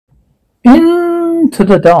Into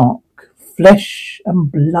the dark, flesh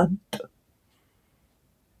and blood.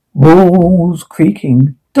 Walls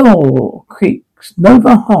creaking, door creaks,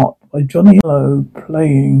 Nova Heart by Johnny Lowe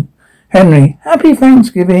playing. Henry, Happy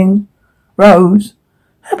Thanksgiving. Rose,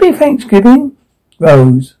 Happy Thanksgiving.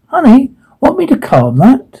 Rose, honey, want me to carve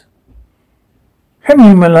that?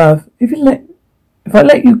 Henry, my love, if I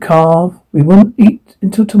let you carve, we won't eat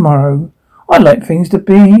until tomorrow. I like things to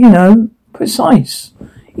be, precise.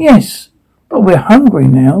 Yes, but we're hungry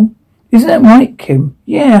now. Isn't that right, Kim?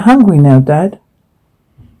 Yeah, hungry now, Dad.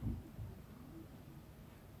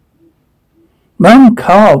 Mum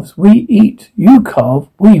carves, we eat. You carve,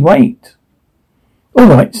 we wait. All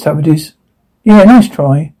right, savages. Yeah, nice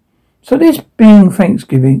try. So this being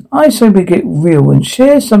Thanksgiving, I say we get real and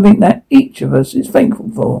share something that each of us is thankful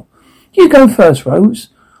for. You go first, Rose.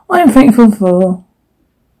 I am thankful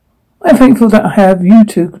that I have you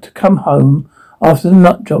two to come home after the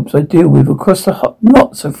nut jobs I deal with across the hot,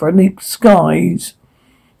 not so friendly skies.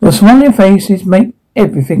 Your smiling faces make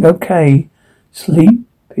everything okay. Sleep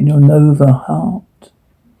in your Nova heart.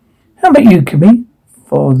 How about you, Kimmy?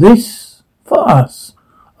 For us.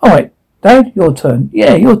 Alright, Dad, your turn.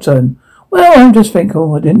 Yeah, your turn. Well, I'm just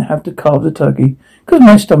thankful I didn't have to carve the turkey, because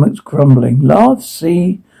my stomach's grumbling. Laugh,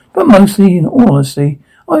 see, but mostly, in all honesty,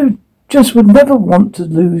 I just would never want to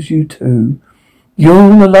lose you two.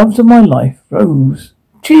 You're the loves of my life, Rose.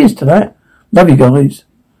 Cheers to that. Love you guys.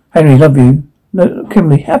 Henry, love you. No,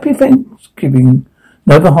 Kimberly, Happy Thanksgiving.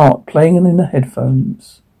 Nova Heart playing in the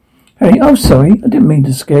headphones. Henry, oh sorry, I didn't mean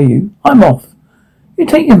to scare you. I'm off. You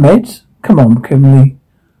take your meds? Come on, Kimberly.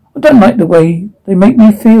 I don't like the way they make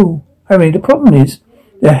me feel. Henry, the problem is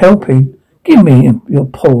they're helping. Give me your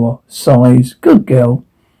paw. Sighs. Good girl.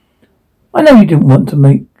 I know you didn't want to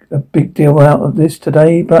make a big deal out of this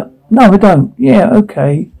today, but no, we don't. Yeah,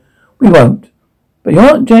 okay. We won't. But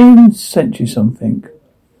your Aunt Jane sent you something.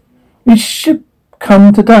 It should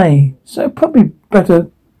come today, so probably better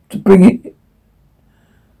to bring it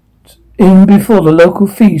in before the local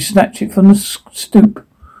thieves snatch it from the stoop.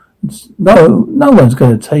 No one's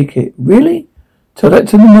going to take it. Really? Tell that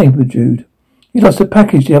to the neighbour, Jude. He lost a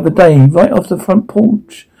package the other day, right off the front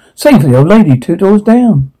porch. Same for the old lady 2 doors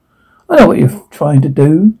down. I know what you're trying to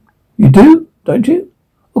do. You do, don't you?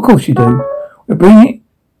 Of course you do. We'll bring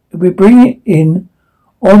it in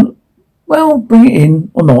or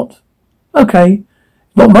not. Okay.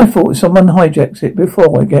 It's not my fault if someone hijacks it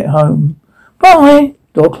before I get home. Bye.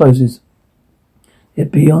 Door closes.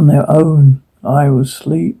 They'd be on their own. I will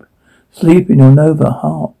sleep. Sleep in your Nova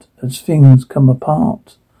heart as things come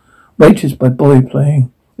apart. Waitress by boy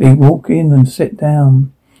playing. They walk in and sit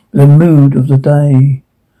down. The mood of the day.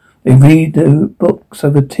 They read the books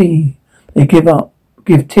over tea. They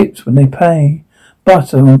give tips when they pay.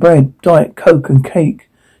 Butter and bread, Diet Coke and cake.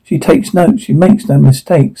 She takes notes, she makes no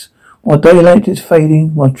mistakes. While daylight is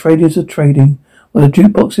fading, while traders are trading, while the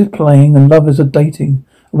jukebox is playing and lovers are dating,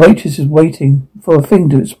 a waitress is waiting for a thing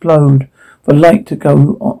to explode, for light to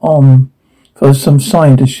go on, for some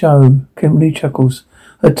sign to show. Kimberly chuckles.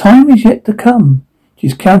 Her time is yet to come.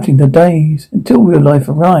 She's counting the days until real life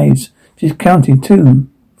arrives. She's counting 2,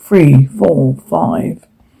 3, 4, 5.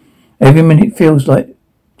 Every minute feels like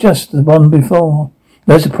just the one before.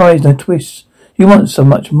 No surprise, no twists. You want so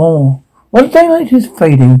much more. While daylight is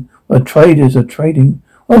fading, while traders are trading,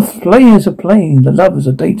 while players are playing, the lovers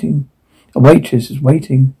are dating. A waitress is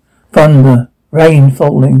waiting. Thunder, rain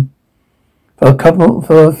falling. For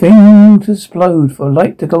a thing to explode, for a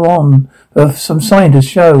light to go on, for some sign to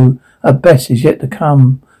show. Her best is yet to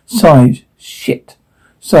come. Sighs, shit.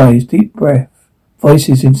 Sighs, deep breath.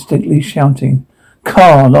 Voices instantly shouting.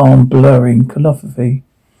 Car alarm blurring, colopathy.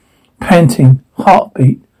 Panting,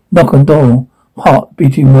 heartbeat, knock on door, heart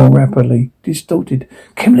beating more rapidly, distorted.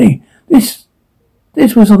 Kimberly, this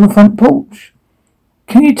was on the front porch.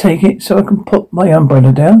 Can you take it so I can put my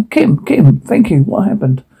umbrella down? Kim, thank you. What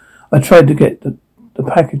happened? I tried to get the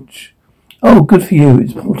package. Oh, good for you.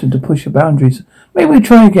 It's important to push your boundaries. Maybe we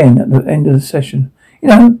try again at the end of the session.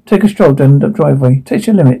 Take a stroll down the driveway. Test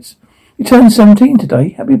your limits. You turned 17 today.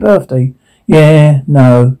 Happy birthday. Yeah,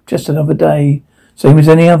 no, just another day. Same as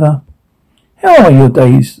any other. How are your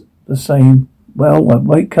days? The same. Well, I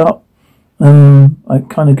wake up. I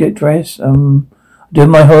kind of get dressed. Do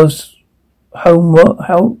my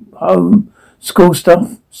home, school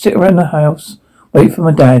stuff. Sit around the house. Wait for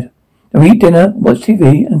my dad. Then eat dinner, watch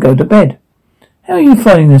TV, and go to bed. How are you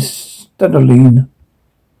finding this studying?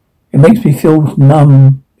 It makes me feel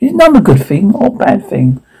numb. Is numb a good thing or bad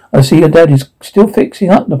thing? I see your dad is still fixing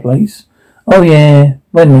up the place. Oh yeah,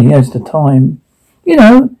 when he has the time.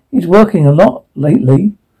 He's working a lot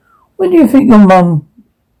lately. When do you think your mum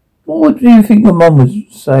What do you think your mum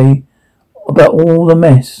would say about all the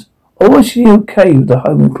mess? Or was she okay with the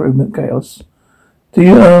home improvement chaos? Do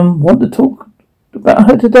you, want to talk about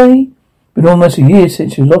her today? Been almost a year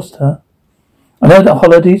since you lost her. I know that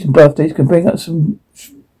holidays and birthdays can bring up some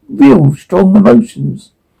real strong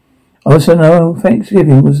emotions. I also know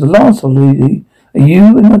Thanksgiving was the last holiday that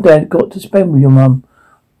you and my dad got to spend with your mum.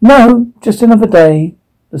 No, just another day,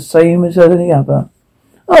 the same as any other.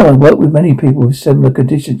 Oh, I work with many people with similar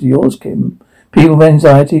conditions to yours, Kim. People with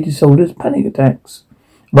anxiety disorders, panic attacks.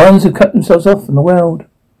 Ones who cut themselves off from the world.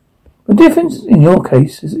 The difference in your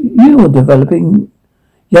case is that you are developing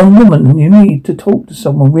young woman and you need to talk to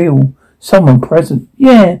someone real, someone present.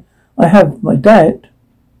 Yeah, I have my dad.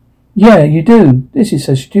 Yeah, you do. This is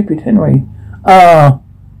so stupid, Henry. Ah,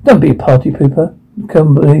 don't be a party pooper.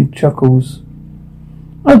 Kimberly chuckles.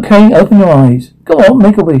 Okay, open your eyes. Go on,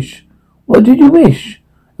 make a wish. What did you wish?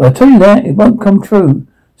 If I tell you that, it won't come true.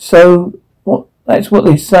 So, that's what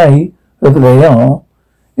they say, whoever they are.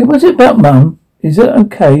 It was about Mum. Is it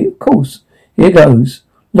okay? Of course. Here goes.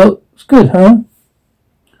 Looks good, huh?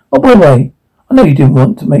 Oh, by the way, I know you didn't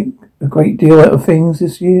want to make a great deal out of things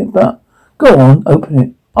this year, but go on, open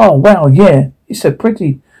it. Oh, wow, yeah. It's so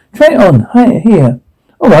pretty. Try it on. Here.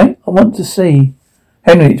 All right, I want to see.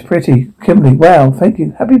 Henry, it's pretty. Kimberly, wow, thank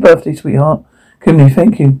you. Happy birthday, sweetheart. Kimberly,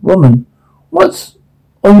 thank you. Woman, what's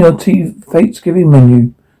on your Thanksgiving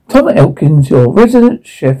menu? Tom Elkins, your resident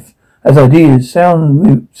chef, has ideas, sound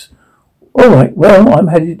moods. All right, well, I'm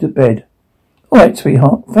headed to bed. All right,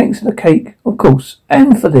 sweetheart, thanks for the cake, of course,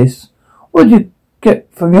 and for this. What did you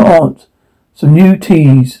get from your aunt? Some new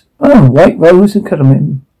teas. Oh, white rose and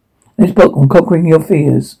cardamom. And his book on conquering your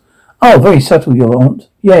fears. Oh, very subtle, your aunt.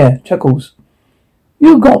 Yeah, chuckles.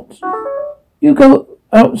 You got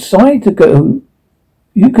outside to go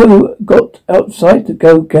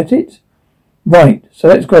get it? Right, so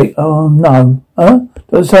that's great. Oh, no. Huh?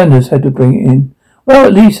 Dr. Sanders had to bring it in. Well,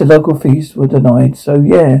 at least the local fees were denied, so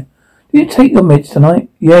yeah. Do you take your meds tonight?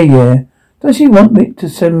 Yeah. Does she want me to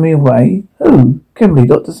send me away? Who? Kimberly,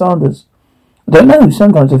 Dr. Sanders. I don't know.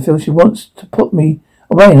 Sometimes I feel she wants to put me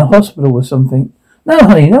away in a hospital or something. No,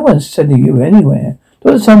 honey, no one's sending you anywhere.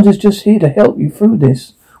 Dr. Sanders is just here to help you through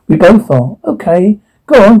this. We both are. Okay,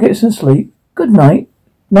 go on, get some sleep. Good night.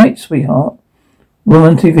 Night, sweetheart.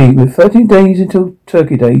 Woman TV with 13 days until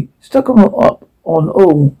Turkey Day. Stuck up on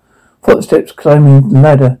all. Footsteps climbing the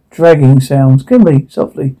ladder. Dragging sounds. Kimberly,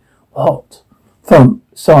 softly. What? Thump.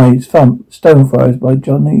 Sides. Thump. Stone Throwers by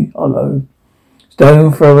Johnny Hollow.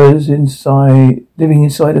 Stone Throwers living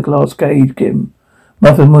inside a glass cage, Kim.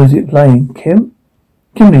 Muffled music playing.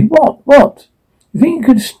 Kimberly, what? You think you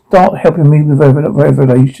could start helping me with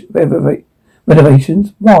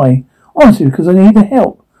renovations? Why? Honestly, because I need the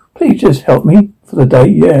help. Please just help me for the day,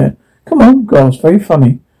 yeah. Come on, grass, very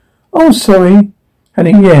funny. Oh, sorry.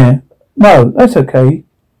 Honey, yeah. No, that's okay.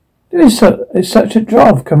 There's such a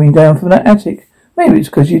draft coming down from that attic. Maybe it's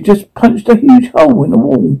because you just punched a huge hole in the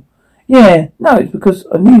wall. Yeah, no, it's because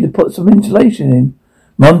I need to put some insulation in.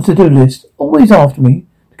 Mum's to-do list, always after me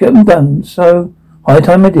to get them done, so high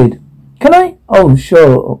time I did. Can I? Oh,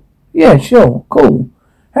 sure. Yeah, sure. Cool.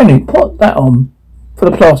 Henry, put that on for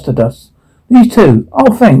the plaster dust. These two.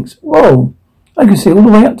 Oh, thanks. Whoa. I can see all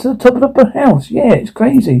the way up to the top of the house. Yeah, it's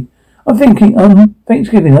crazy. I'm thinking,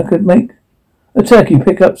 Thanksgiving I could make a turkey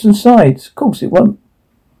pick up some sides. Of course it won't.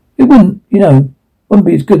 It wouldn't, wouldn't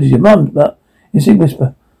be as good as your mum's, but you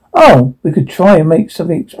whisper. Oh, we could try and make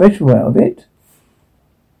something special out of it.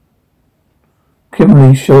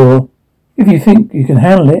 Kimberly, sure. If you think you can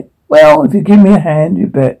handle it. Well, if you give me a hand, you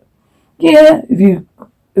bet. Yeah, if you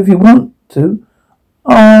want to.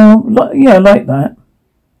 Oh, yeah, like that.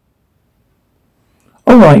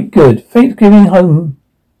 All right, good. Thanksgiving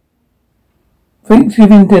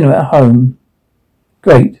dinner at home.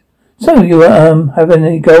 Great. So you have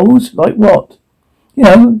any goals? Like what?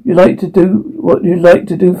 You like to do what you like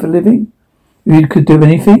to do for a living. You could do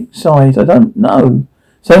anything. Size, I don't know.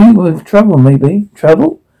 Something with travel, maybe.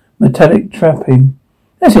 Travel? Metallic trapping.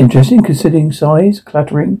 That's interesting, considering size,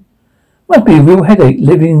 cluttering. Must be a real headache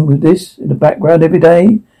living with this in the background every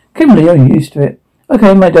day. Kimberly, I'm used to it.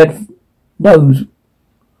 Okay, my dad knows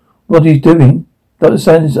what he's doing. Dr.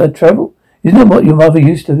 Sanders, travel? Isn't that what your mother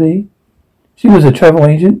used to be? She was a travel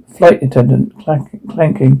agent, flight attendant,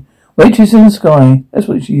 clanking. Waitress in the sky, that's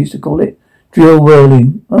what she used to call it. Drill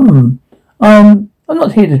whirling. I'm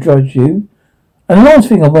not here to judge you. And the last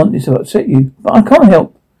thing I want is to upset you, but I can't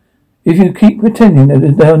help if you keep pretending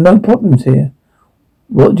that there are no problems here.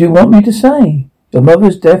 What do you want me to say? Your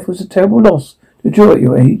mother's death was a terrible loss to Joe at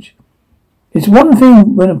your age. It's one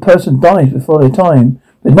thing when a person dies before their time,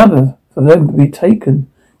 but another for them to be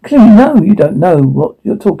taken. Clearly, no, you don't know what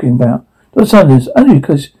you're talking about. Dr. Sanders, only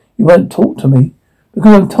because you won't talk to me.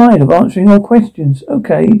 Because I'm tired of answering your questions.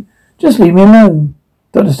 Okay, just leave me alone.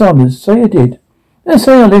 Dr. Sanders, say I did. Now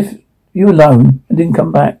say I left you alone and didn't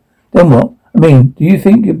come back. Then what? I mean, do you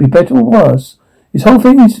think you'd be better or worse? This whole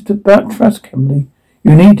thing is about trust, Kimberly.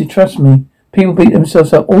 You need to trust me. People beat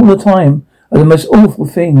themselves up all the time over the most awful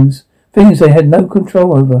things. Things they had no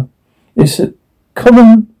control over. It's a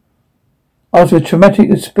common after a traumatic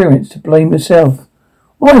experience to blame yourself.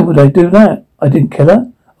 Why would I do that? I didn't kill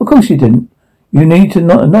her. Of course you didn't. You need to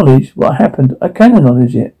not acknowledge what happened. I can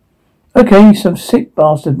acknowledge it. Okay, some sick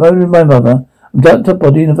bastard murdered my mother and dumped her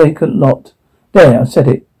body in a vacant lot. There, I said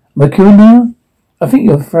it. Am I killed now? I think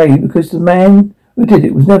you're afraid because the man who did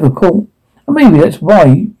it was never caught. And maybe that's why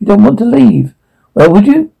you don't want to leave. Well, would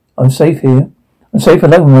you? I'm safe here. I'm safe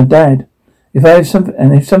alone with my dad. If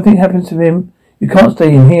something happens to him, you can't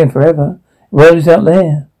stay in here forever. The world is out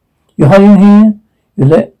there. You're hiding here. You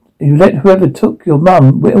let whoever took your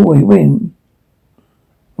mum win.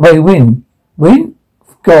 Win?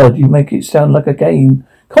 God, you make it sound like a game.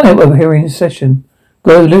 Can't help overhearing this session.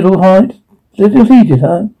 Go a little heated,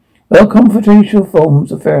 huh? Well, confrontational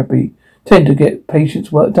forms of therapy tend to get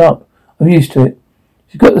patients worked up. I'm used to it.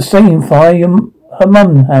 She's got the same fire her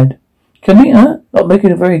mum had. Can he, huh? Not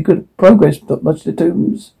making a very good progress, not much to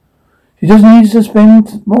Tombs. She just needs to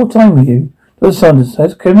spend more time with you. Dr. Sanders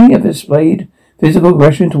says, can we have displayed physical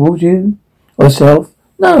aggression towards you? Or herself?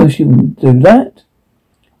 No, she wouldn't do that.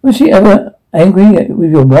 Was she ever angry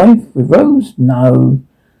with your wife, with Rose? No.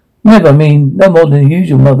 Never. I mean, no more than the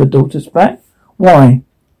usual mother-daughter spat. Why?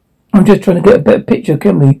 I'm just trying to get a better picture of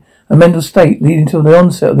Kimberly, her mental state leading to the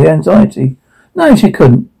onset of the anxiety. No, she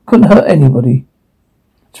couldn't. Couldn't hurt anybody.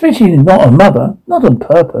 Especially not her mother. Not on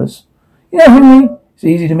purpose. You know, Henry, it's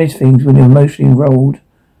easy to miss things when you're emotionally enrolled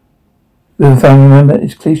with a family member.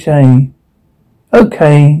 It's cliche.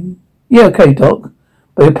 Okay. Yeah, okay, Doc.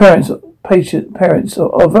 But your parents are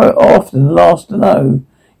often the last to know.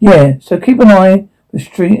 Yeah, so keep an eye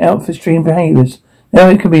out for extreme behaviours. Now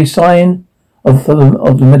it can be a sign of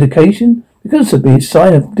the medication. It could also be a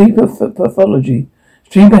sign of deeper pathology.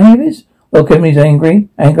 Extreme behaviours? Well, Kimmy's angry.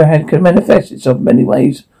 Anger can manifest itself in many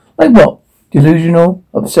ways. Like what? Delusional,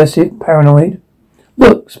 obsessive, paranoid.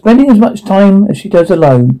 Look, spending as much time as she does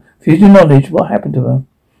alone for you to acknowledge what happened to her.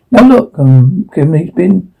 Now look, Kimmy's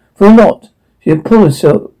been through a lot. She'll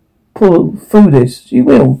pull through this. She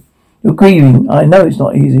will. You're grieving. I know it's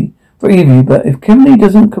not easy for either of you, but if Kimberly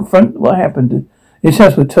doesn't confront what happened, this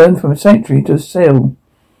house will turn from a sanctuary to a cell.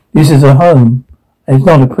 This is a home, and it's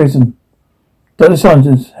not a prison. Dr.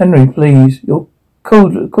 Sanders, Henry, please. You're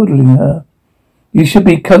coddling her. You should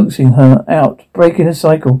be coaxing her out, breaking the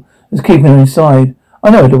cycle, and keeping her inside. I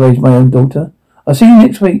know how to raise my own daughter. I'll see you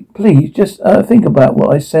next week. Please, just think about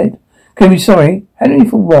what I said. Can you be sorry? Henry,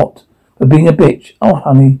 for what? For being a bitch. Oh,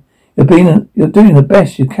 honey. You're doing the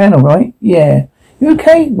best you can, all right? Yeah. You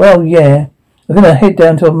okay? Well, yeah. I'm going to head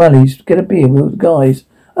down to O'Malley's to get a beer with the guys.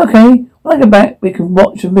 Okay. When I get back, we can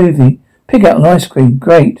watch a movie. Pick out an ice cream.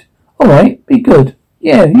 Great. All right. Be good.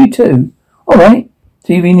 Yeah, you too. All right.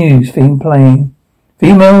 TV news theme playing.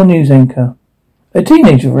 Female news anchor. A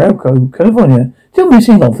teenager from Elko, California, still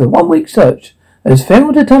missing after a 1-week search, has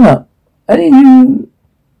failed to turn up. Any new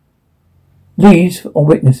leads or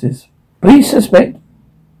witnesses? Police suspect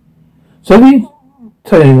Sophie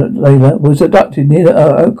Taylor was abducted near the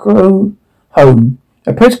Elko home.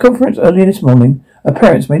 At a press conference earlier this morning, her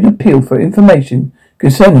parents made an appeal for information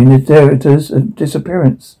concerning the director's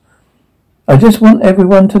disappearance. I just want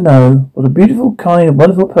everyone to know what a beautiful, kind, and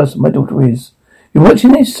wonderful person my daughter is. If you're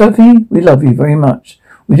watching this, Sophie, we love you very much.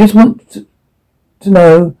 We just want to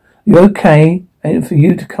know you're okay and for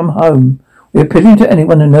you to come home. We're appealing to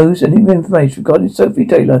anyone who knows any information regarding Sophie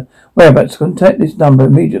Taylor whereabouts to contact this number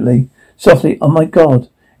immediately. Softly, oh my God.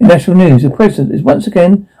 In national news, the president is once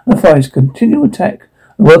again on fire. His continual attack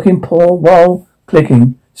on working poor while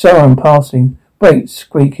clicking, siren passing, brakes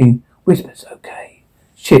squeaking, whispers, okay.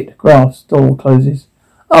 Shit, grass, door closes.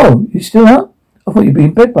 Oh, you still up? I thought you'd be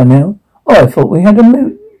in bed by now. Oh, I thought we had a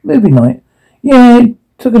movie night. Yeah, it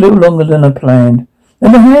took a little longer than I planned.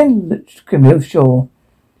 And the hand can be offshore.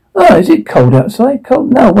 Oh, is it cold outside?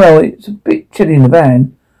 Cold? No, well, it's a bit chilly in the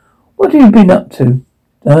van. What have you been up to?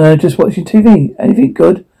 Just watching TV. Anything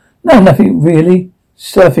good? No, nothing really.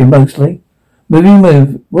 Surfing mostly. Movie.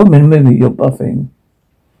 You're buffing.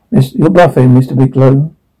 You're buffing, Mr.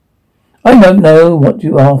 Biglow. I don't know what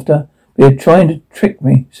you're after, but you're trying to trick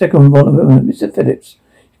me. Second one of them, Mr. Phillips.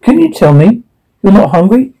 Can you tell me you're not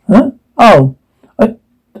hungry? Huh?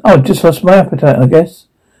 I just lost my appetite, I guess.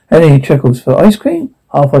 Henry chuckles for ice cream.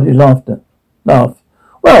 Half-hearted laugh.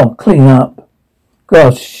 Well, clean up.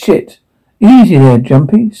 Gosh, shit. Easy there,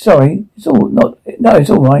 Jumpy. Sorry. It's all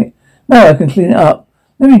right. Now I can clean it up.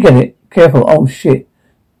 Let me get it. Careful. Oh, shit.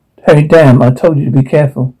 Harry, damn, I told you to be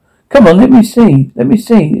careful. Come on, let me see.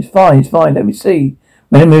 It's fine. Let me see.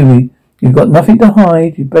 Made a movie. You've got nothing to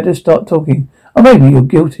hide. You better start talking. Oh, maybe you're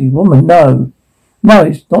guilty. Woman, no. No,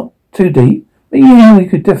 it's not too deep. But yeah, we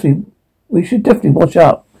should definitely watch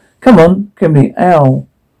up. Come on, Kimberly. Ow.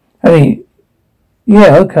 Harry,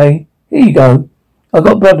 yeah, okay. Here you go. I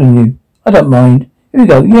got blood on you. I don't mind. Here we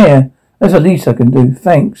go. Yeah, that's the least I can do.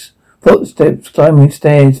 Thanks. Footsteps, climbing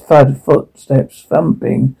stairs, thud, footsteps,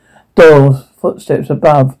 thumping, doors, footsteps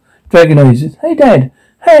above, dragging noises. Hey, Dad.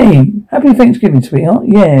 Hey, happy Thanksgiving, sweetheart.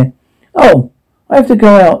 Yeah. Oh, I have to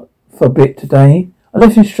go out for a bit today. I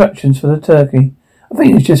left instructions for the turkey. I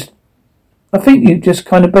think you just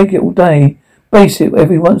kind of bake it all day. Base it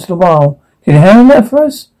every once in a while. Can you handle that for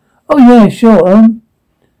us? Oh, yeah, sure.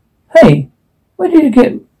 Hey, where did you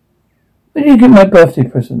get my birthday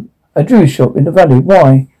present? A jewelry shop in the valley.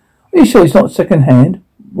 Why? Are you sure it's not second hand?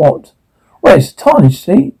 What? Well, it's tarnished,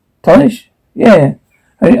 see? Tarnish? Yeah.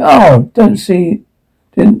 Didn't see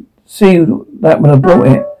that when I bought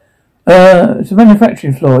it. It's a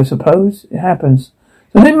manufacturing flaw, I suppose. It happens.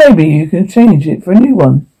 So then maybe you can change it for a new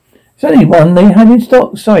one. It's only one they had in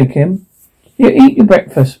stock. Sorry, Kim. You eat your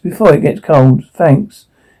breakfast before it gets cold. Thanks.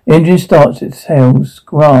 Engine starts, it exhales,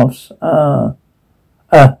 graphs.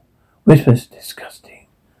 Whispers, disgusting.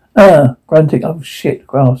 Grunting, oh shit,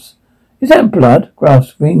 graphs. Is that blood?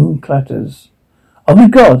 Graphs, ring, clatters. Oh my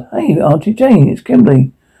god, hey, Auntie Jane, it's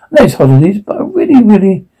Kimberly. I know it's holidays, but I really have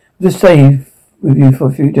to stay with you for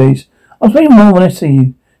a few days. I'll say more when I see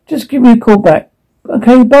you. Just give me a call back.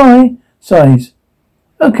 Okay, bye. Sighs.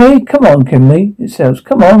 Okay, come on, Kimberly. It says,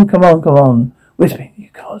 come on. Whispering, you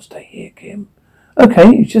can't stay here, Kim. Okay,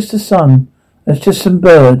 it's just the sun. There's just some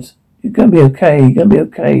birds. You're gonna be okay. You're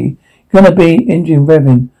gonna be engine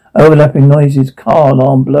revving, overlapping noises, car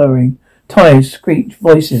alarm blurring, tires screech,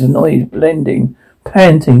 voices and noise blending,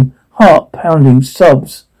 panting, heart pounding,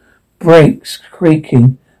 sobs, brakes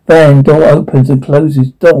creaking, van door opens and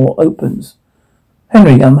closes, door opens.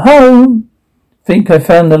 Henry, I'm home. Think I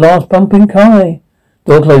found the last pumpkin pie.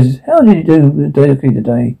 Door closes. How did you do with the turkey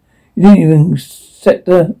today? You didn't even set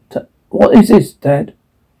what is this, Dad?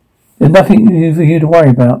 There's nothing for you to worry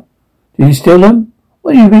about. Did you steal them?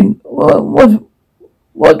 What were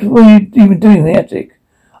you even doing in the attic?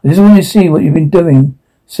 I just want to see what you've been doing.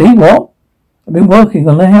 See what? I've been working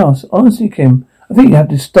on the house. Honestly, Kim, I think you have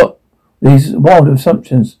to stop these wild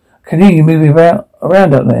assumptions. I can hear you moving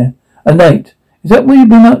around up there. And Nate, is that what you've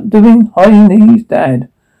been doing? Hiding these, Dad?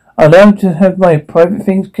 Allowed to have my private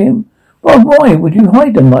things, Kim? Well, why would you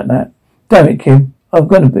hide them like that? Damn it, Kim.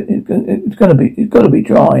 It's got to be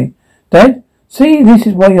dry. Dad, see, this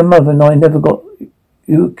is why your mother and I never got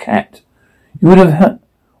you a cat. You would have had.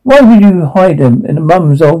 Why would you hide them in a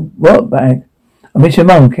mum's old work bag? I miss your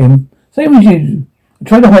mum, Kim. Same as you. I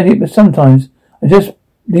try to hide it, but sometimes I just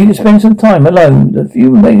need to spend some time alone with a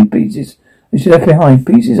few remaining pieces that she left behind.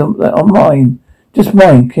 Pieces that are mine. Just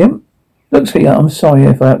mine, Kim. Look, sweetheart, I'm sorry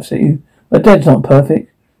if I upset you, but Dad's not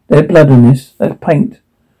perfect. There's blood on this. That's paint.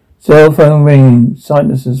 Cell phone ringing.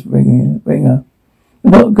 Silencer's ringer. You're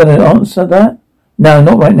not going to answer that? No,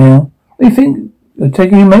 not right now. What do you think? You're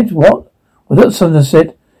taking your meds? What? Well, that's something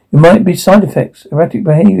said. You might be side effects, erratic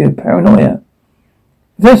behavior, paranoia.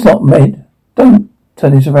 If that's not med, don't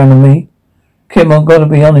turn this around on me. Kim, I've got to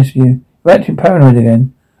be honest with you. You're acting paranoid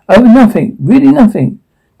again. Oh, nothing. Really nothing.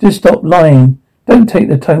 Just stop lying. Don't take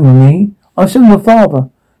the tone with me. I'm still your father.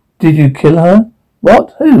 Did you kill her?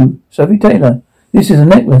 What? Who? Sophie Taylor. This is a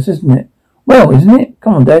necklace, isn't it? Well, isn't it?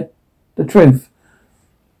 Come on, Dad. The truth.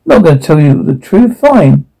 Not going to tell you the truth.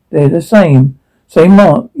 Fine. They're the same. Same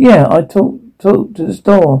mark. Yeah, I talked to the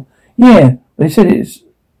store. Yeah, they said it's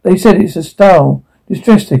a style.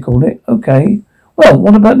 Distress, they called it. Okay. Well,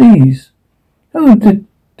 what about these? Who did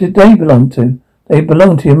they belong to? They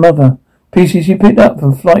belong to your mother. Pieces you picked up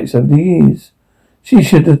from flights over the years. She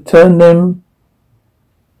should have turned them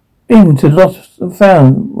into lost and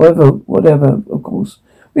found, whatever, of course.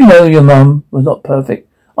 We know your mum was not perfect.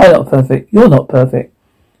 I'm not perfect. You're not perfect.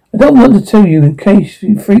 I don't want to tell you in case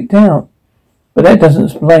you freaked out. But that doesn't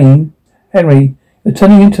explain. Henry, you're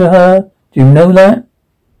turning into her. Do you know that?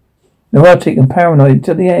 Neurotic and paranoid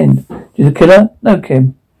to the end. Did you kill her? No,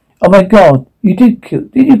 Kim. Oh my God. Did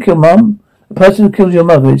you kill Mum? The person who killed your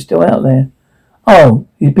mother is still out there. Oh,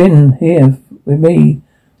 he's been here with me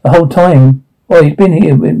the whole time. Well, he's been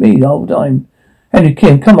here with me the whole time. Henry,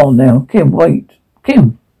 Kim, come on now. Kim, wait.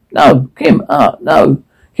 Kim. No. Kim, no.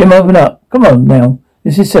 Kim, open up. Come on now.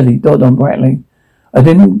 This is silly. Dot on rattling. I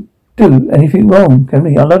didn't do anything wrong,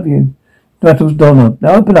 Kimberly. I love you. Rattles doorknob.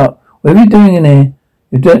 Now open up. What are you doing in here?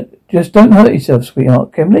 Just don't hurt yourself,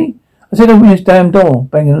 sweetheart. Kimberly? I said open this damn door.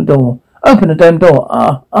 Banging the door. Open the damn door.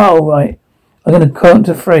 All right. I'm going to count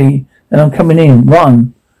to 3. Then I'm coming in.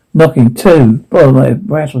 1. Knocking. 2. Boy,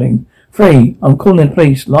 rattling. 3. I'm calling the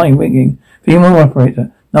police. Line ringing. Female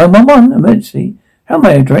operator. 911. Emergency. How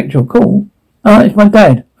may I direct your call? It's my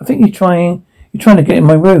dad. I think you're trying to get in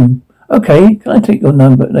my room. Okay. Can I take your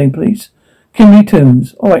name, please? Kimberly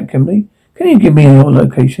Toombs. All right, Kimberly. Can you give me your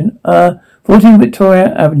location? 14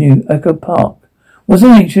 Victoria Avenue, Echo Park. What's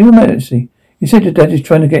the nature of your emergency? You said your dad is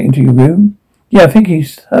trying to get into your room? Yeah, I think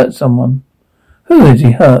he's hurt someone. Who is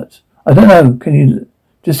he hurt? I don't know. Can you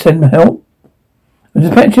just send help? I'm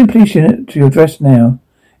dispatching police unit to your address now.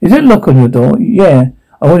 Is it lock on your door? Yeah,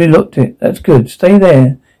 I already looked it. That's good. Stay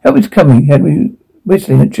there. Help is coming. He had me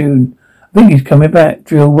whistling a tune. I think he's coming back.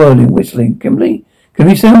 Drill whirling, whistling. Kimberly, can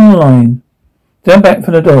we stay on the line? Stand back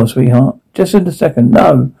from the door, sweetheart. Just in a second.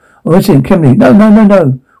 No. Oh, listen, Kimberly. No.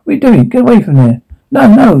 What are you doing? Get away from there.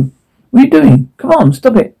 No. What are you doing? Come on,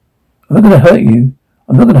 stop it. I'm not going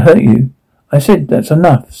to hurt you. I said that's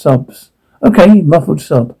enough. Sobs. Okay, muffled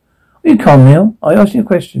sob. Are you calm now? I asked you a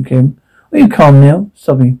question, Kim. Are you calm now?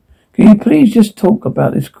 Sobbing. Can you please just talk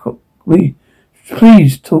about this?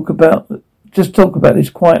 Just talk about this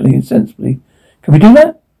quietly and sensibly. Can we do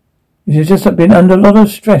that? You've just been under a lot of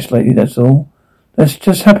stress lately, that's all. That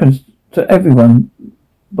just happens to everyone,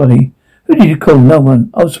 buddy. Who did you call? No one.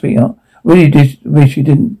 Oh, sweetheart. Really did wish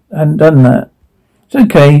you hadn't done that. It's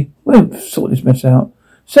okay. We'll sort this mess out.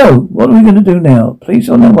 So, what are we going to do now? Police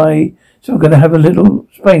on their way. So we're going to have a lot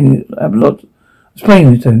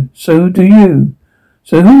explaining to do. So do you.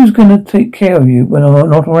 So who's going to take care of you when I'm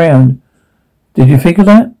not around? Did you think of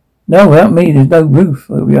that? No, without me, there's no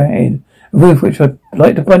roof over your head. A roof which I'd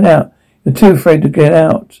like to point out. You're too afraid to get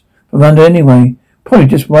out from under anyway. Probably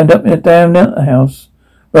just wind up in a damn house.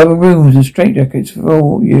 Rubber rooms and straitjackets for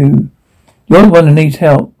all you. You're the one who needs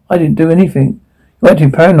help. I didn't do anything. You're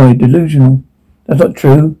acting paranoid, delusional. That's not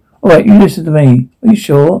true. Alright, you listen to me. Are you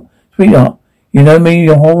sure? Sweetheart, you know me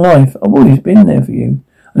your whole life. I've always been there for you.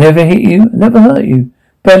 I never hit you. I never hurt you.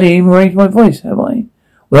 Barely even raised my voice, have I?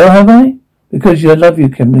 Well, have I? Because I love you,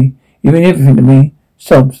 Kimberly. You mean everything to me.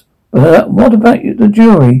 Sobs. But what about you, the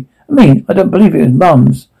jury? I don't believe it was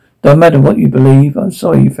Mum's. Don't matter what you believe. I'm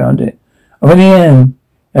sorry you found it. I really am.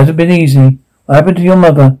 It hasn't been easy. What happened to your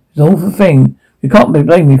mother is an awful thing. You can't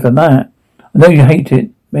blame me for that. I know you hate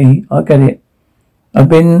it. Me. I get it. I've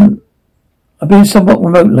been somewhat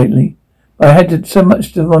remote lately. I had so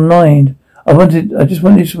much to my mind. I just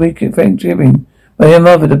wanted this week at Thanksgiving for your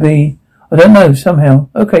mother to be, I don't know, somehow,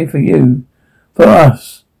 okay for you. For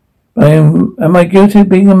us. But am I guilty of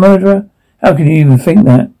being a murderer? How can you even think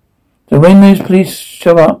that? So when those police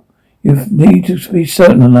show up, you need to be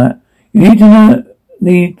certain of that. You need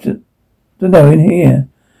to know in here.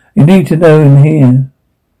 You need to know in here.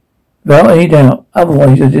 Without any doubt.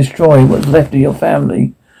 Otherwise you'll destroy what's left of your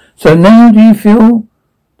family. So now do you feel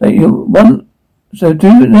that do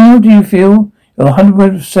you feel you're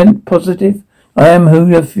 100% positive? I am who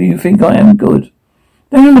you think I am? Good.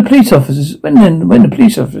 Then when the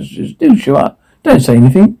police officers do show up, don't say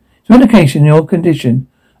anything. It's an indication of your condition.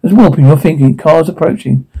 There's warping your thinking, cars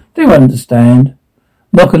approaching. Do you understand?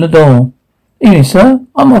 Knock on the door. Evening, sir.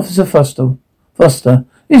 I'm Officer Foster.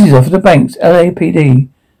 This is Officer Banks, LAPD.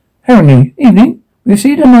 Henry, evening. We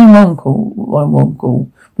received a 911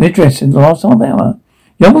 call. With address in the last half hour.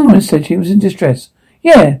 Young woman said she was in distress.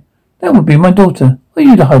 Yeah, that would be my daughter. Are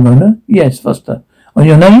you the homeowner? Yes, Foster. On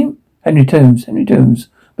your name? Henry Toombs.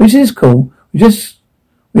 But is this call? We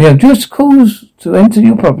have just calls to enter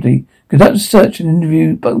your property, conduct a search and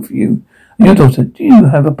interview both of you and your daughter. Do you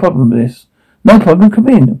have a problem with this? No problem, come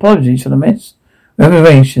in. Apologies for the mess.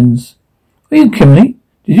 Revelations. Are you Kimberly?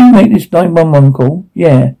 Did you make this 911 call?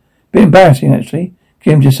 Yeah. Bit embarrassing, actually.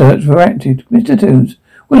 Kim just reacted. Mr. Toombs,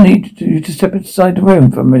 we'll need you to step inside the room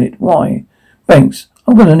for a minute. Why? Thanks.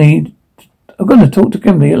 I'm going to talk to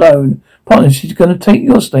Kimberly alone. Partner, she's going to take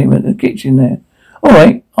your statement in the kitchen there. All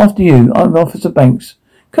right, after you. I'm Officer Banks.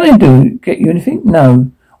 Can I get you anything?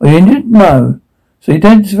 No. Are you injured? No. So your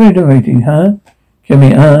dad's deteriorating, huh?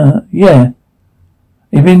 Kimberly, yeah.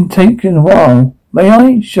 You've been taking a while. May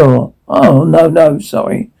I? Sure. Oh, no,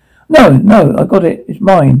 sorry. No, I got it. It's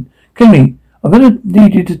mine. Kimberly, I'm going to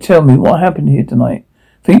need you to tell me what happened here tonight.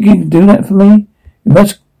 Think you can do that for me? You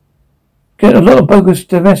must get a lot of bogus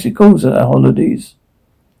domestic calls at our holidays.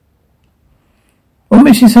 What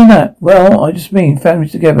makes you say that? Well, I just mean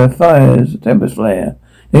families together, fires, tempers flare.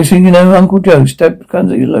 Next thing you know, Uncle Joe stabbed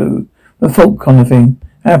guns at you, Lou. The fault kind of thing.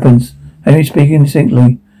 Happens. Henry speaking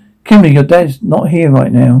distinctly. Kimberly, your dad's not here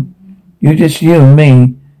right now. You and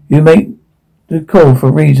me. You make the call for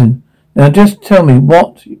a reason. Now just tell me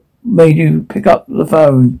what made you pick up the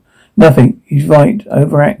phone. Nothing. He's right.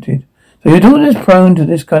 Overacted. So your daughter's prone to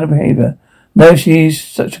this kind of behaviour. No, she's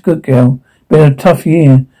such a good girl. Been a tough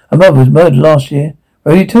year. Her mother was murdered last year.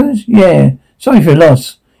 Relatives? Yeah. Sorry for your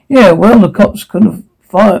loss. Yeah, well, the cops haven't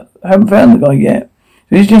found the guy yet.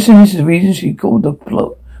 So he's just this is the reason she called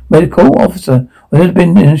the medical officer. Well, has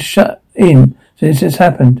been shut in since this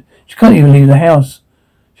happened. She can't even leave the house.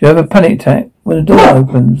 She'll have a panic attack when the door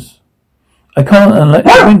opens. I can't unlock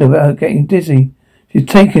the window without her getting dizzy. She's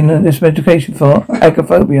taking this medication for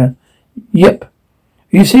agoraphobia. Yep.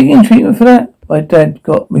 Are you seeking treatment for that? My dad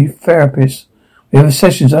got me therapist. We have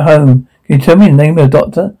sessions at home. Can you tell me the name of the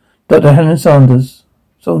doctor? Dr. Helen Saunders.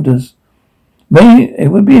 Maybe it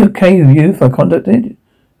would be okay with you if I contacted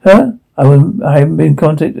her. I haven't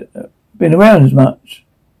been around as much.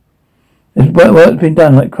 There's work's been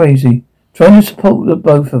done like crazy. Trying to support the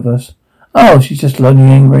both of us. Oh, she's just lonely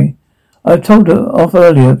angry. I told her off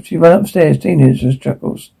earlier. She ran upstairs. Teenager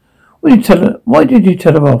chuckles. Why did you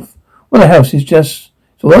tell her off? Well, the house is it's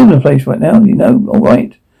all over the place right now, all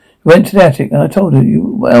right. We went to the attic and I told her,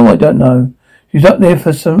 I don't know. She's up there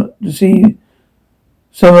to see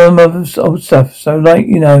some of her mother's old stuff. So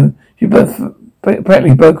she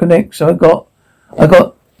practically broke her neck. So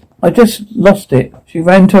I just lost it. She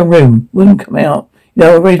ran to her room, wouldn't come out.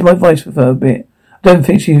 I raised my voice with her a bit. I don't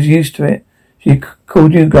think she was used to it. She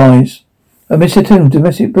called you guys. Mr. Tim,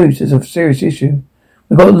 domestic abuse is a serious issue.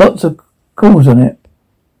 We've got lots of calls on it.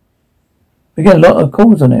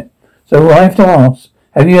 So I have to ask,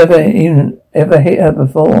 have you ever hit her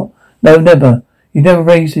before? No, never. You never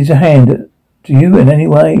raised his hand to you in any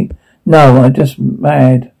way? No, I'm just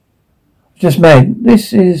mad. I shouldn't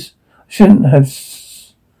have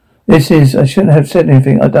said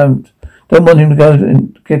anything. I don't want him to go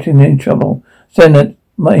and get in trouble. Saying that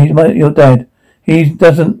he's your dad. He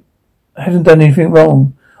hasn't done anything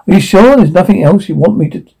wrong. Are you sure there's nothing else you want me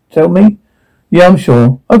to tell me? Yeah, I'm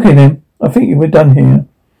sure. Okay then. I think we're done here.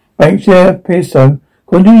 Thanks, yeah, appears so.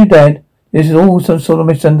 According to your dad, this is all some sort of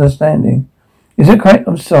misunderstanding. Is that correct?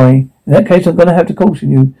 I'm sorry. In that case, I'm going to have to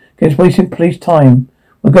caution you against wasting police time.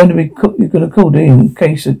 You're going to be called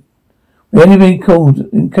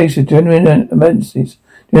in case of genuine emergencies. Do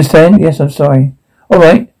you understand? Yes, I'm sorry. All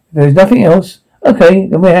right. If there's nothing else, okay,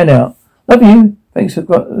 then we head out. Love you. Thanks for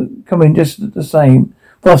coming just the same.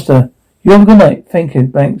 Foster, you have a good night. Thank you.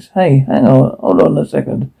 Thanks. Hey, hang on. Hold on a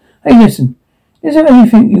second. Hey, listen. Is there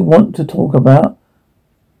anything you want to talk about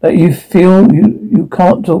that you feel you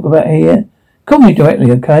can't talk about here? Call me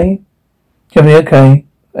directly, okay? Jimmy, okay.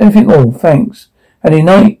 Anything? Oh, thanks. Any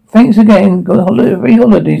night? Thanks again. Got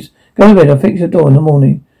holidays. Go to bed. I'll fix your door in the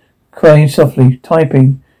morning. Crying softly.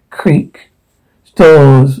 Typing. Creak.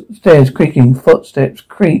 Stairs creaking. Footsteps.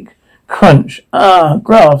 Creak. Crunch.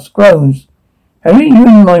 Grass. Groans. Harry, you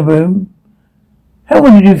in my room? How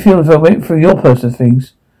would you feel if I went through your personal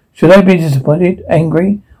things? Should I be disappointed,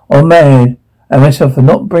 angry, or mad at myself for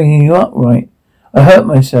not bringing you up right? I hurt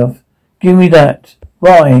myself. Give me that.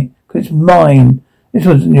 Why? 'Cause it's mine. This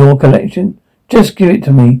wasn't your collection. Just give it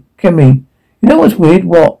to me. Kimmy. You know what's weird?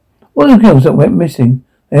 What? All the girls that went missing.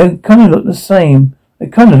 They kind of look the same. They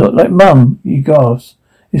kind of look like Mum. You gasp.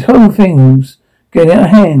 This whole thing's getting out of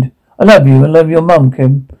hand. I love you. I love your Mum,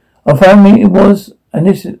 Kim. Our family it was and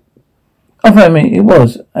is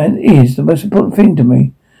the most important thing to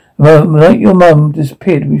me. Like your Mum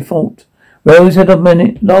disappeared, we thought. We always had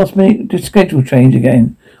last minute schedule change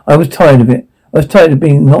again. I was tired of it. I was tired of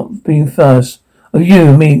not being first. Of you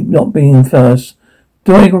and me not being first.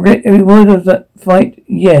 Do I regret every word of that fight?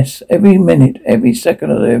 Yes. Every minute, every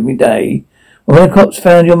second of every day. When the cops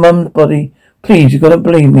found your Mum's body, please, you've got to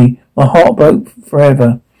believe me. My heart broke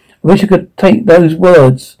forever. I wish I could take those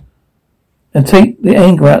words and take the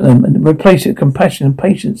anger out of them and replace it with compassion and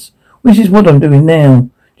patience, which is what I'm doing now.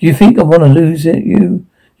 Do you think I want to lose it, you?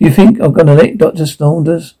 Do you think I'm going to let Dr.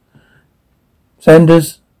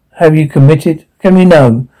 Sanders have you committed? Can we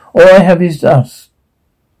know? All I have is us.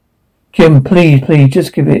 Kim, please,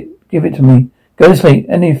 just give it to me. Go to sleep.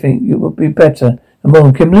 Anything, it will be better. And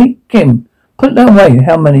more, Kimberly? Kim, put it that way.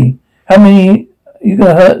 How many? You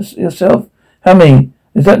going to hurt yourself? How many?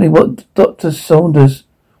 Exactly what Dr. Saunders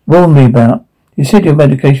warned me about. You said your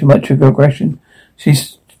medication might trigger aggression.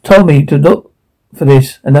 She's told me to look for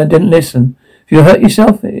this, and I didn't listen. If you hurt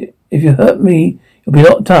yourself, if you hurt me, you'll be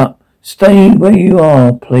locked up. Stay where you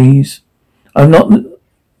are, please. I'm not the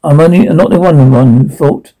one who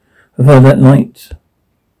thought of her that night.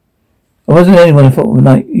 I wasn't anyone who thought of the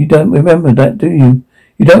night. You don't remember that, do you?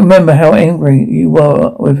 You don't remember how angry you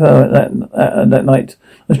were with her that night.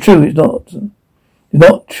 That's true. It's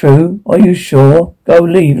not true. Are you sure? Go,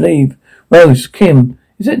 leave. Rose, Kim,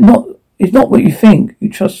 is it not? It's not what you think. You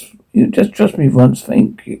just trust me once.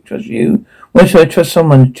 Trust you. Why should I trust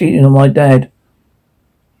someone cheating on my dad?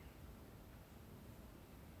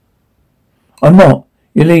 I'm not.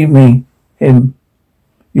 You leave me. Him.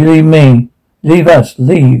 You leave me. Leave us.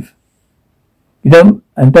 Leave. Don't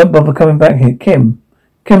bother coming back here.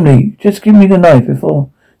 Kimberly, just give me the knife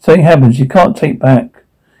before something happens. You can't take back.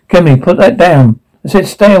 Kimberly, put that down. I said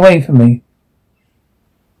stay away from me.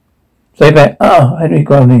 Stay back. Henry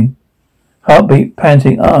groaning. Heartbeat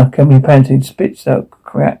panting. Kimberly panting. Spits out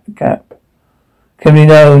cap. Kimberly,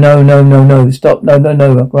 no. Stop.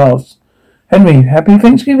 No. Grass. Henry, happy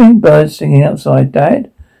Thanksgiving. Birds singing outside.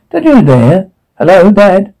 Dad, you there? Hello,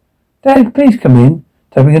 Dad. Dad, please come in.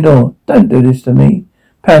 Tapping the door. Don't do this to me.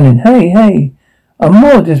 Pounding. Hey. I'm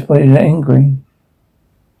more disappointed than angry.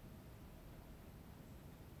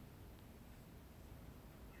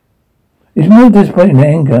 It's more disappointing than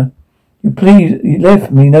anger. You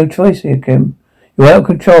left me no choice here, Kim. You're out of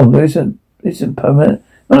control. There isn't permanent,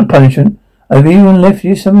 not a punishment. I've even left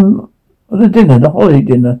you some of the holiday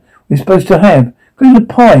dinner we're supposed to have, including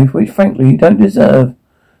the pie, which frankly you don't deserve.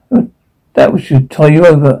 That should tie you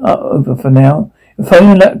over for now. Your phone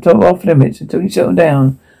and laptop off limits until you settle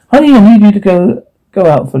down. Honey, I need you to go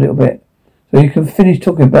out for a little bit, so you can finish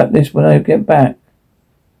talking about this when I get back.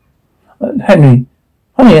 Henry,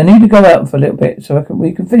 honey, I need to go out for a little bit, so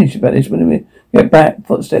we can finish about this when we get back.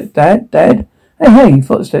 Footsteps, Dad. Hey,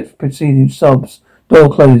 footsteps preceding sobs.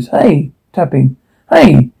 Door closes. Hey, tapping.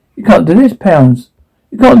 Hey, you can't do this, Pounds.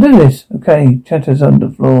 You can't do this. Okay, chatters on the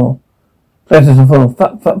floor.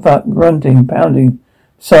 Fuck, grunting, pounding.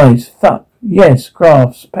 Sighs, fuck, yes,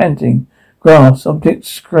 graphs, panting. Grass, objects,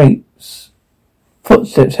 scrapes.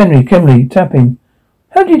 Footsteps, Henry, Kimberly, tapping.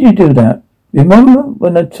 How did you do that? Remember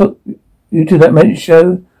when I took you to that magic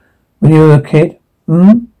show when you were a kid? They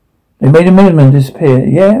made a Milliman disappear.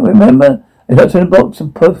 Yeah, remember? They looked in a box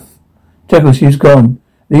and poof. Jekyll, she's gone.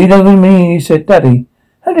 Leaned over to me and you said, Daddy,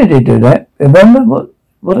 how did they do that? Remember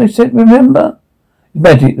what I said, remember? It's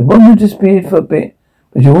magic. The woman disappeared for a bit,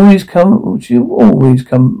 but she always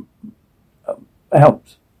come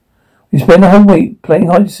out. We spent the whole week playing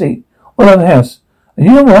hide and seek all over the house. And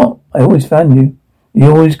you know what? I always found you.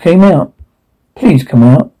 You always came out. Please come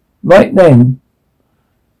out. Right then.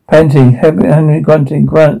 Panting, Henry grunting,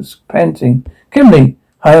 grunts, panting. Kimberly,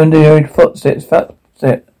 high under your footsteps,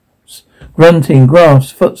 grunting,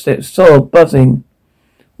 grass, footsteps, saw, buzzing.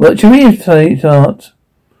 What your ears say, Tart?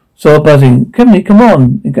 Saw, buzzing. Kimberly, come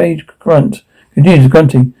on. Engaged grunt. Continues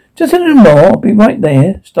grunting. Just a little more. I'll be right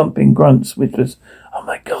there. Stomping, grunts, whispers. Oh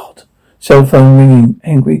my God. Cell phone ringing.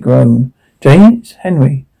 Angry groan. Jane, it's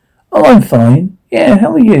Henry. Oh, I'm fine. Yeah,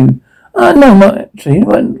 how are you? No, not actually.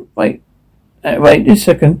 Wait this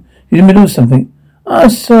second. She's in the middle of something.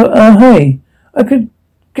 Hey. I could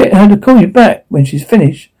get her to call you back when she's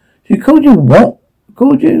finished. She called you what?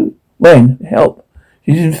 Called you? When? Help.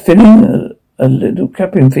 She's feeling a little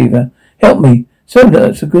cabin fever. Help me. So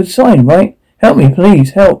that's a good sign, right? Help me,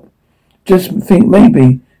 please. Help. Just think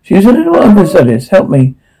maybe. She's a little overzealous. Help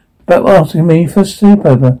me. About asking me for a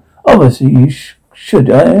sleepover. Obviously you should,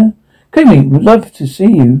 Kimmy, would love to see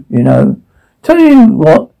you, you know. Tell you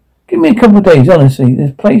what. Give me a couple of days, honestly.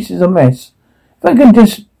 This place is a mess. If I can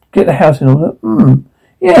just get the house in order.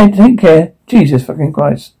 Yeah, take care. Jesus fucking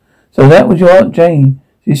Christ. So that was your Aunt Jane.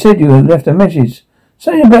 She said you had left a message.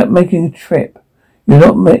 Something about making a trip. You're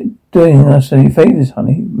not doing us any favours,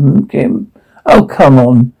 honey. Kim. Oh, come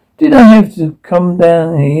on. Did I have to come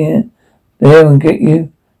down there and get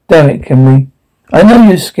you? Damn it, Kimberly. I know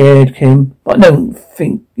you're scared, Kim, but I don't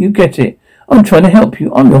think you get it. I'm trying to help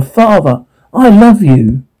you. I'm your father. I love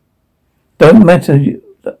you. Don't matter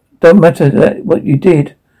what you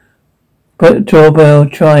did. But doorbell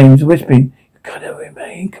chimes, whispering. You've got to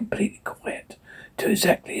remain completely quiet. Do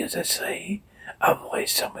exactly as I say.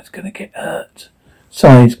 Otherwise someone's going to get hurt.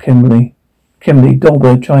 Sighs Kimberly.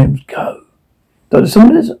 Doorbell chimes. Go. Dr.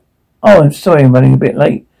 Saunders? Oh, I'm sorry I'm running a bit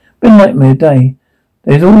late. Been a nightmare day.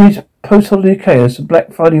 There's always post-holiday chaos and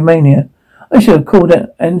Black Friday mania. I should have called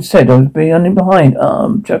it and said I was running behind.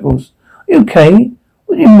 Chuckles. Are you okay?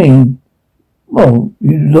 What do you mean? Well,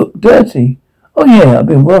 you look dirty. Oh yeah, I've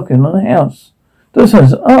been working on the house. Dr.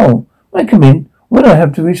 Saunders. Oh, I come in. What do I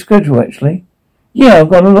have to reschedule actually? Yeah, I've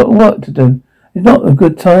got a lot of work to do. It's not a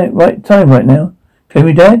good time right now. Tell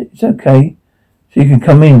me, Dad, it's okay. So you can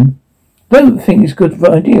come in. Don't think it's a good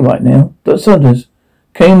idea right now. Dr. Saunders.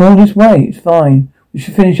 Came all this way. It's fine. We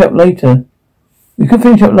should finish up later. We can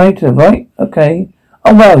finish up later, right? Okay.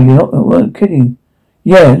 Oh wow, weren't kidding.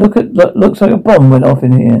 Yeah, looks like a bomb went off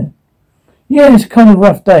in here. Yeah, it's a kind of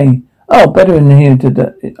rough day. Better in here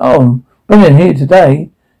today.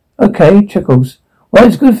 Okay, chuckles. Well,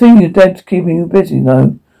 it's a good thing your dad's keeping you busy,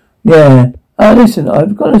 though. Yeah. Listen,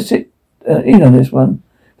 I've got to sit in on this one.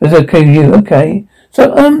 If it's okay with you, okay.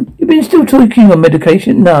 So, you've been still taking your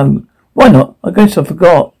medication? No. Why not? I guess I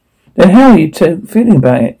forgot. Then how are you feeling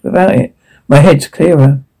about it? My head's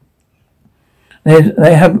clearer.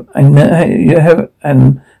 They have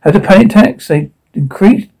the panic attacks. They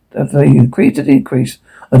increase or decrease.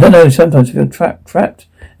 I don't know. Sometimes I feel trapped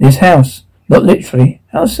in this house. Not literally.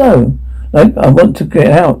 How so? Like I want to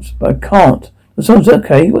get out, but I can't. The sounds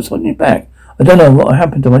okay. What's on your back? I don't know what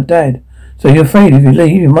happened to my dad. So you're afraid if you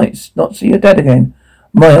leave, you might not see your dad again.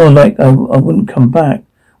 I wouldn't come back.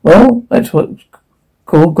 Well, that's what's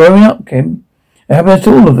called growing up, Kim. It happens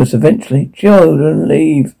to all of us eventually. Children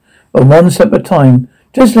leave, but one step at a time.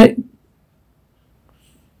 Just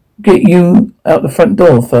get you out the front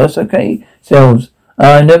door first, okay? Sells.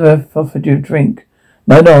 I never offered you a drink.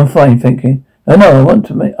 No, I'm fine, thank you. No,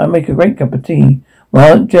 I make a great cup of tea. My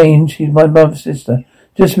Aunt Jane, she's my mother's sister,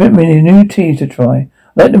 just made me a new tea to try.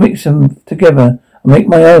 I like to mix them together and make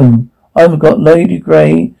my own. I've got Lady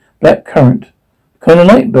Grey, black currant. Kind of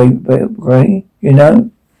like Grey,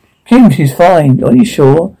 Kim, she's fine. Are you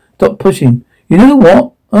sure? Stop pushing. You know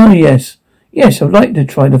what? Oh, yes. Yes, I'd like to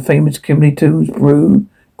try the famous Kimberly Tombs brew.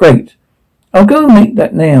 Great. I'll go and make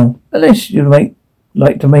that now. Unless you'd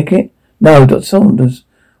like to make it. No, Dr. Saunders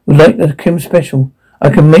would like the Kim special. I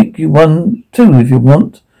can make you one too if you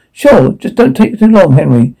want. Sure, just don't take too long,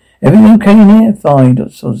 Henry. Everything okay in here? Fine,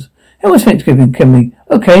 Dr. Saunders. How was Thanksgiving, Kimberly?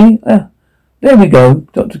 Okay. There we go,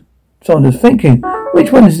 Dr. Saunders. Thinking.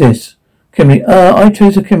 Which one is this? Kimberly. I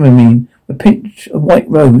chose a Kimberly. A pinch of white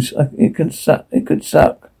rose. It could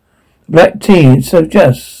suck. Black tea. It's so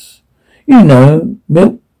just. Milk.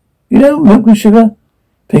 Milk with sugar?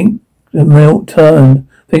 Pink. The milk turned.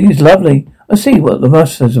 Think it's lovely. I see what the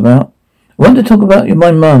rush says about. I want to talk about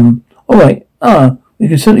my mum. All right. We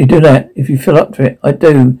can certainly do that if you feel up to it. I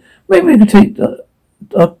do. Maybe we could take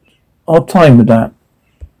our time with that.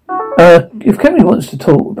 If Kimberly wants to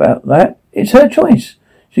talk about that, it's her choice.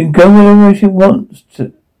 She can go wherever she wants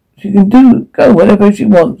to. She can go whatever she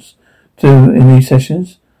wants to in these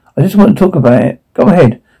sessions. I just want to talk about it. Go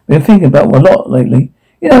ahead. Been thinking about a lot lately.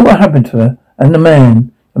 You know what happened to her and the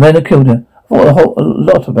man who killed her. I thought a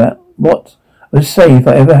lot about what I would say if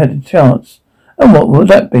I ever had a chance. And what would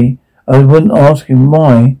that be? I wouldn't ask him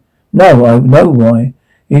why. No, I know why.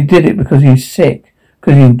 He did it because he's sick.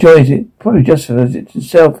 Because he enjoys it. Probably justifies it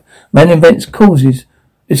himself. Man invents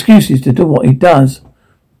excuses to do what he does.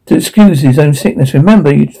 To excuse his own sickness.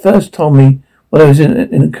 Remember, you first told me when I was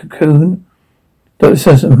in a cocoon. Dr.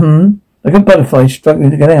 says, like a butterfly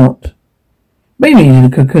struggling to get out. Maybe he's in a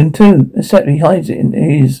cocoon too, except he hides it in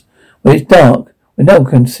his, where it's dark, where no one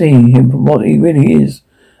can see him for what he really is.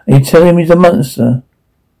 And you tell him he's a monster.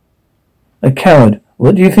 A coward.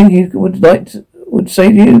 What do you think he would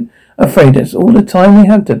say to you? Afraid that's all the time we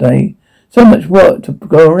have today. So much work to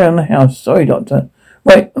go around the house. Sorry, Doctor.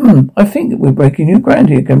 Right, I think we're breaking new ground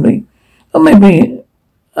here, Kimberly. Or maybe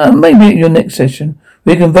at your next session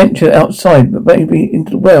we can venture outside, but maybe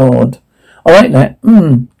into the world. I like that.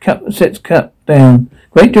 Sets cup down.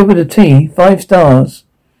 Great job with the tea. 5 stars.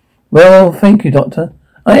 Well, thank you, Doctor.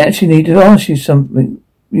 I actually need to ask you something.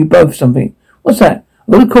 You both something. What's that?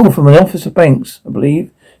 I got a call from an Officer Banks, I believe.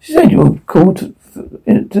 She said you were called to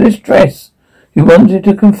this dress. You wanted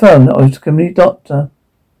to confirm that I was the Kimberly doctor.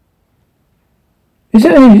 Is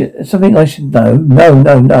there something I should know?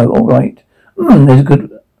 No. All right.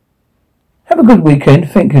 Have a good weekend.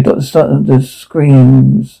 Thank you, Dr. Saunders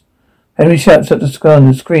screams. Henry shouts at the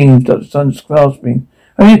Saunders screams. Dr. Saunders grasping.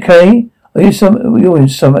 Are you okay? You're in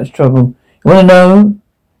so much trouble. You want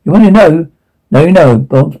to know? No.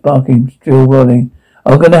 Bob's barking, still rolling.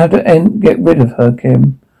 I'm going to have to get rid of her,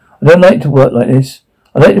 Kim. I don't like to work like this.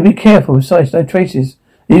 I like to be careful. Besides, no traces.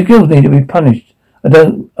 These girls need to be punished.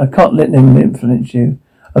 I can't let them influence you.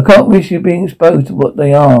 I can't wish you being exposed to what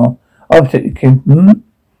they are. I'll protect you, Kim.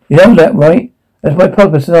 You know that, right? That's my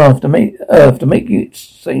purpose on Earth, to make you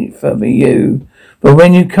safer for you. But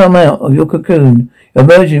when you come out of your cocoon,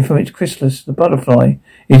 emerging from its chrysalis, the butterfly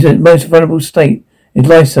is in its most vulnerable state, its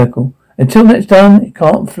life cycle. Until that's done, it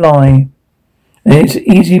can't fly. And it's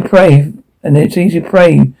easy prey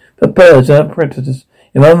for birds and predators.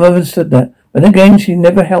 Your mum understood that. But again, she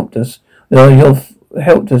never helped us.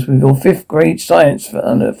 Helped us with your 5th grade science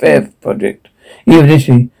and affair project. Even did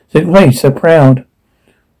she? So great, so proud.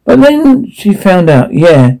 But then she found out,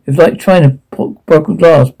 it's like trying to put broken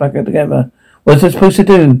glass back together. What was I supposed to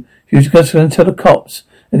do? She was just going to tell the cops.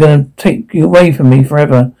 They're going to take you away from me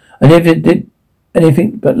forever. I never did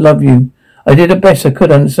anything but love you. I did the best I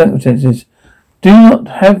could under the circumstances. Do you not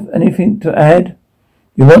have anything to add?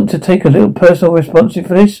 You want to take a little personal responsibility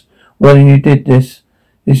for this? Well, then you did this.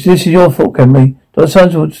 This is your fault, Kimberly. Dr.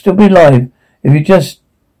 Sons would still be alive if you just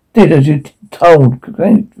did as you told.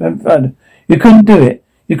 You couldn't do it.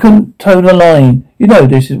 You couldn't toe the line. You know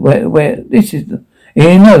this is where this is.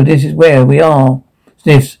 You know this is where we are.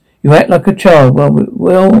 Sniffs. You act like a child.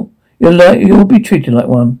 Well, you'll be treated like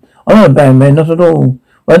one. I'm not a bad man, not at all.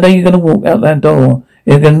 One day you're going to walk out that door.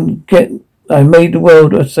 You're going to get. I made the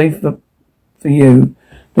world a safer for you.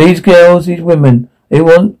 These girls, these women, they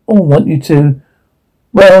all want you to.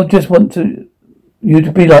 Well, just want you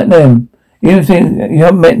to be like them. You think you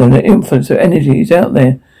haven't met them. The influence of energy is out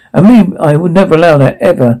there. And me, I would never allow that,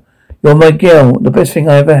 ever. You're my girl, the best thing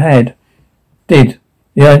I ever had. Did.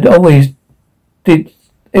 Yeah, I always did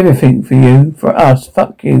everything for you, for us.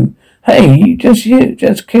 Fuck you. Hey,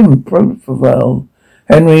 just Kim Proverell.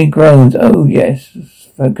 Henry groans. Oh,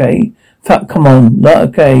 yes. Okay. Fuck, come on.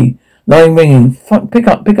 Okay. Line ringing. Fuck, pick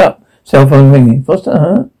up. Cell phone ringing. Foster,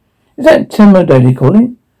 huh? Is that Tim O'Daly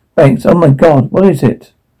calling? Banks, oh my God, what is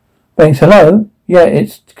it? Banks, hello? Yeah,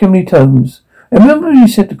 it's Kimberly Tomes. Remember when you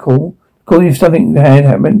said to call you if something had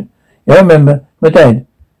happened? Yeah, I remember. My dad.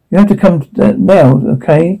 You have to come now,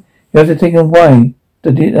 okay? You have to take him away.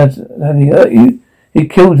 Had he hurt you? He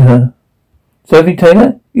killed her. Sophie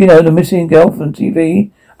Taylor? You know, the missing girl from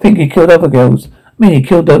TV? I think he killed other girls. I mean, he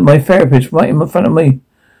killed my therapist right in front of me.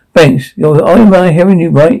 Banks, am I hearing you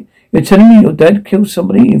right? You're telling me your dad killed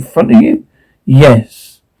somebody in front of you?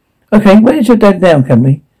 Yes. Okay, where's your dad now,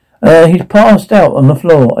 Kimberly? He's passed out on the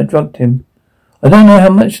floor. I drugged him. I don't know how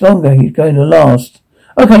much longer he's going to last.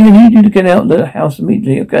 Okay, I need you to get out of the house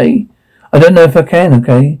immediately, okay? I don't know if I can,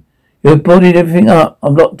 okay? You've boarded everything up.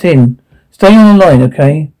 I'm locked in. Stay on the line,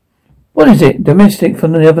 okay? What is it? Domestic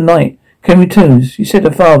from the other night. Kimberly Toons. You said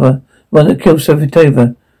her father, the one that killed Sophie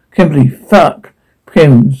Taylor. Kimberly, fuck.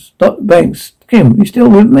 Kim, stop, Banks. Kim, you still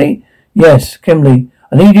with me? Yes, Kimberly.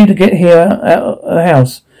 I need you to get here out of the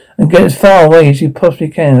house and get as far away as you possibly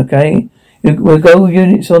can, okay? We have go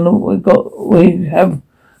units on the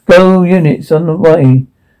way.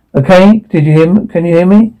 Okay? Did you hear me? Can you hear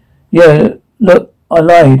me? Yeah, look, I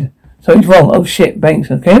lied. Something's wrong. Oh shit, Banks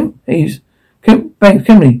and Kim? Banks,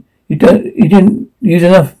 Kimberly, you didn't use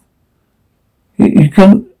enough. You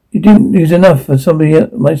didn't use enough for somebody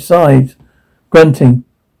at my side. Grunting.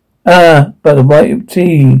 But the white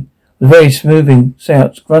tea was very smoothing.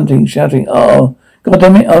 Shouts, grunting, shouting. Oh, God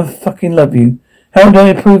damn it, I fucking love you. How do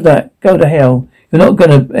I prove that? Go to hell. You're not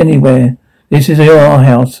going to anywhere. This is our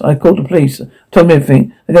house. I called the police. Told me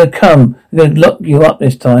everything. They're going to come. They're going to lock you up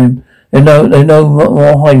this time. They know what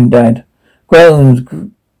more hiding, Dad. Groans,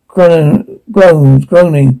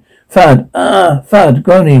 groaning. Thud,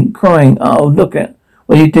 groaning, crying. Oh, look at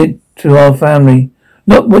what you did to our family.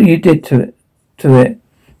 Look what you did to it.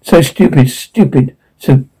 So stupid.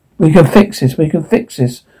 So we can fix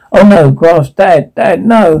this. Oh no, Grass, Dad,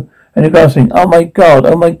 no. And the Grass saying, oh my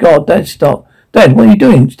God, Dad, stop. Dad, what are you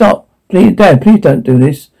doing? Stop. Please, Dad, please don't do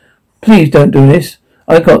this.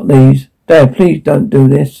 I got these. Dad, please don't do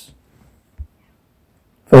this.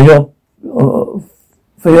 For your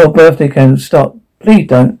birthday candle, stop. Please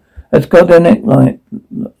don't. That's got their neckline.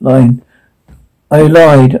 I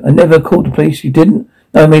lied. I never called the police. You didn't?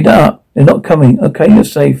 No, I made that up. They're not coming. Okay, you're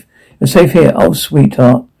safe. You're safe here. Oh,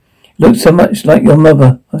 sweetheart. You look so much like your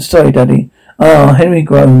mother. I'm sorry, Daddy. Ah, Henry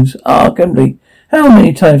groans. Ah, Kimberly. How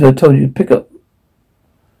many times have I told you to pick up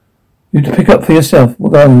for yourself?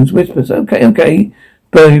 Groans, whispers. Okay.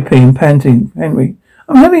 Burping, panting. Henry.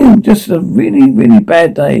 I'm having just a really, really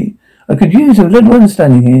bad day. I could use a little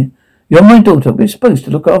understanding here. You're my daughter. We're supposed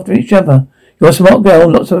to look after each other. You're a smart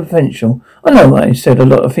girl, lots of potential. I know I said a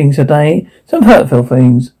lot of things today. Some hurtful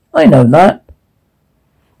things. I know that.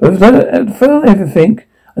 But for everything,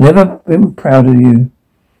 I've never been proud of you.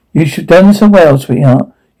 You should have done so well,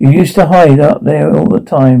 sweetheart. You used to hide up there all the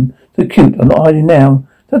time. So cute. I'm not hiding now.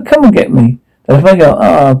 So come and get me. That's my girl.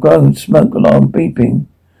 Ah, groans, smoke alarm, beeping.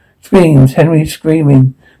 Screams, Henry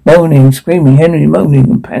screaming. Moaning, screaming, Henry moaning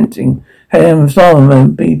and panting.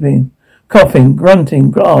 Solomon beeping. Coughing, grunting,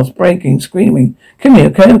 glass breaking, screaming. Come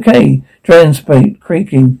here, okay. Drain spate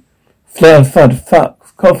creaking. Flare, thud,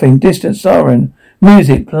 fuck, coughing, distant siren.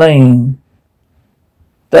 Music playing.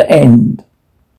 The end.